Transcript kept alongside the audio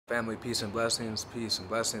Family, peace and blessings,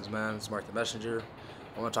 man. It's Mark the Messenger.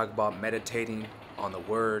 I want to talk about meditating on the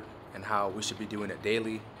Word and how we should be doing it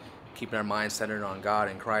daily, keeping our mind centered on God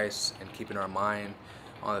and Christ, and keeping our mind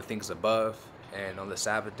on the things above. And on the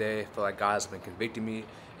Sabbath day, I feel like God has been convicting me,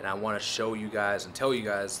 and I want to show you guys and tell you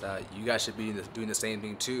guys that you guys should be doing the same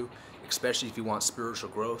thing too, especially if you want spiritual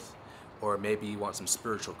growth, or maybe you want some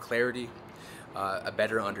spiritual clarity, a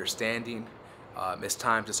better understanding. It's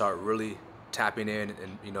time to start really tapping in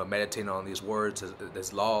and meditating on these words,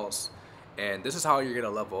 these laws, and this is how you're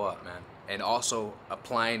gonna level up, man. And also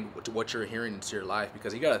applying what you're hearing into your life,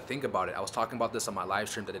 because you gotta think about it. I was talking about this on my live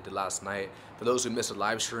stream that I did last night. For those who missed the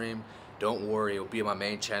live stream, don't worry, it'll be on my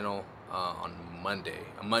main channel on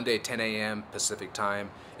Monday 10 a.m. Pacific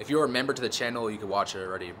time. If you're a member to the channel, you can watch it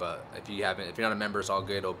already, but if you're not a member, it's all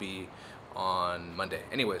good. It'll be on Monday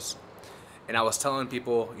anyways. And I was telling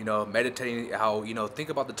people, meditating, how, think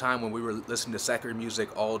about the time when we were listening to secular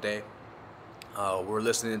music all day. We're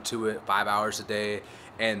listening to it 5 hours a day,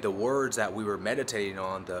 and the words that we were meditating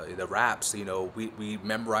on, the raps, we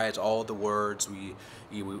memorized all the words. We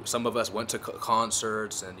some of us went to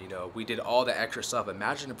concerts, and we did all the extra stuff.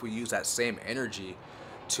 Imagine if we use that same energy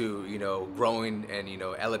to growing and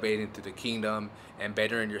elevating through the kingdom and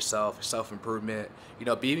bettering yourself, self-improvement,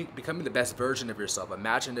 becoming the best version of yourself.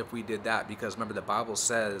 Imagine if we did that, because remember, the Bible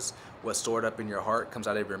says what's stored up in your heart comes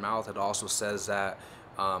out of your mouth. It also says that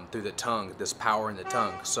through the tongue, this power in the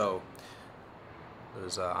tongue. So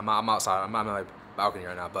there's I'm outside, I'm on my balcony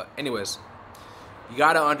right now, but anyways, you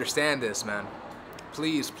got to understand this, man.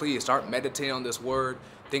 Please start meditating on this word.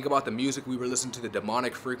 Think about the music we were listening to, the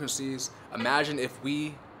demonic frequencies. Imagine if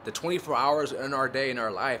the 24 hours in our day, in our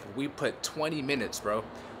life, we put 20 minutes, bro.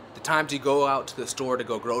 The times you go out to the store to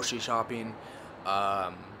go grocery shopping,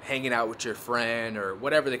 hanging out with your friend, or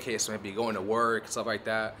whatever the case may be, going to work, stuff like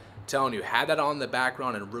that. I'm telling you, have that on the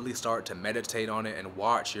background and really start to meditate on it and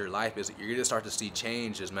watch your life. You're gonna start to see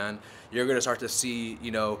changes, man. You're gonna start to see,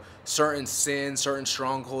 certain sins, certain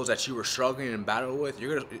strongholds that you were struggling and battling with.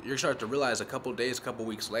 You're start to realize a couple days, a couple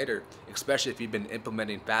weeks later, especially if you've been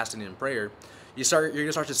implementing fasting and prayer, you're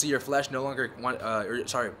gonna start to see your flesh no longer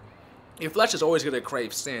your flesh is always going to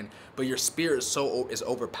crave sin, but your spirit is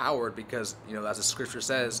overpowered, because as the scripture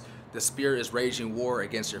says, the spirit is raging war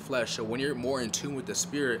against your flesh. So when you're more in tune with the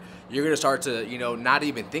spirit, you're going to start to not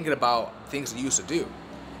even thinking about things you used to do,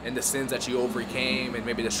 and the sins that you overcame, and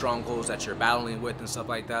maybe the strongholds that you're battling with and stuff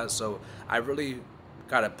like that. So I really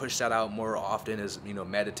got to push that out more often, is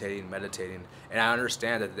meditating. And I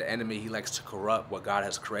understand that the enemy, he likes to corrupt what God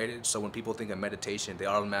has created. So when people think of meditation, they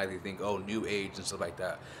automatically think, oh, new age and stuff like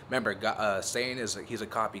that. Remember, Satan he's a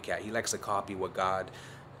copycat. He likes to copy what God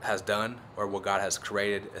has done or what God has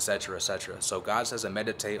created, etc., etc. So God says to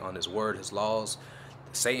meditate on his word, his laws.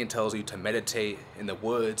 Satan tells you to meditate in the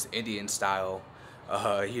woods, Indian style,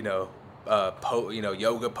 yoga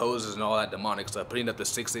poses and all that demonic stuff, putting up the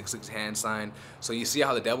 666 hand sign. So you see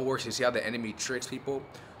how the devil works, you see how the enemy tricks people.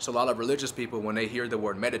 So a lot of religious people, when they hear the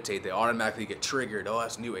word meditate, they automatically get triggered. Oh,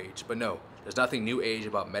 that's new age. But no, there's nothing new age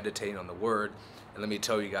about meditating on the word. And let me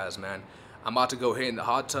tell you guys, man, I'm about to go hit in the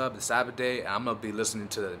hot tub the Sabbath day, and I'm gonna be listening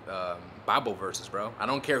to the Bible verses, bro. I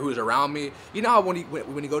don't care who's around me. You know how when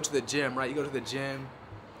you go to the gym, right? You go to the gym,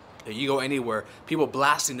 you go anywhere, people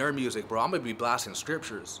blasting their music, bro. I'm gonna be blasting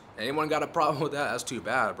scriptures. Anyone got a problem with that? That's too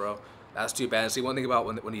bad, bro. That's too bad. And see, one thing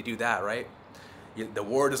about when you do that, right? The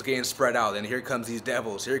word is getting spread out, and here comes these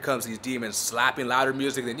devils, here comes these demons slapping louder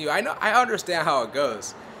music than you. I know, I understand how it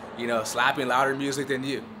goes, slapping louder music than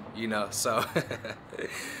you, so.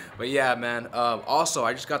 But yeah, man. Also,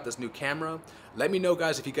 I just got this new camera. Let me know,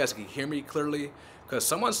 guys, if you guys can hear me clearly, because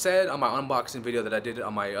someone said on my unboxing video that I did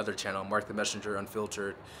on my other channel, Mark the Messenger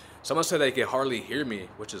Unfiltered, someone said they could hardly hear me,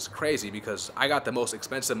 which is crazy, because I got the most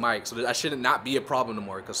expensive mic, so that shouldn't not be a problem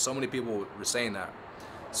anymore, because so many people were saying that.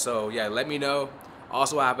 So yeah, let me know.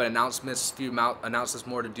 Also, I have an few announcements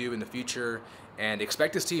more to do in the future, and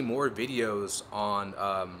expect to see more videos on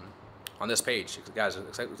this page, guys.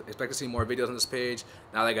 Expect to see more videos on this page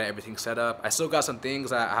now that I got everything set up. I still got some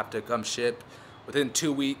things I have to come ship within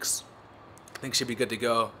 2 weeks. I think should be good to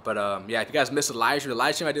go. But yeah, if you guys missed the live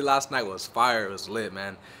stream I did last night was fire. It was lit,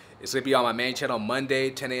 man. It's gonna be on my main channel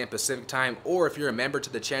Monday 10 a.m. Pacific time, or if you're a member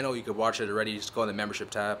to the channel, you could watch it already. Just go in the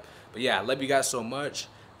membership tab. But yeah, I love you guys so much.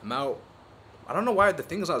 I'm out. I don't know why the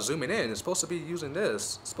thing's not zooming in. It's supposed to be using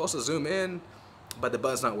this. It's supposed to zoom in, but the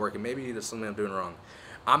button's not working. Maybe there's something I'm doing wrong.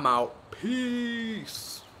 I'm out.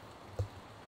 Peace.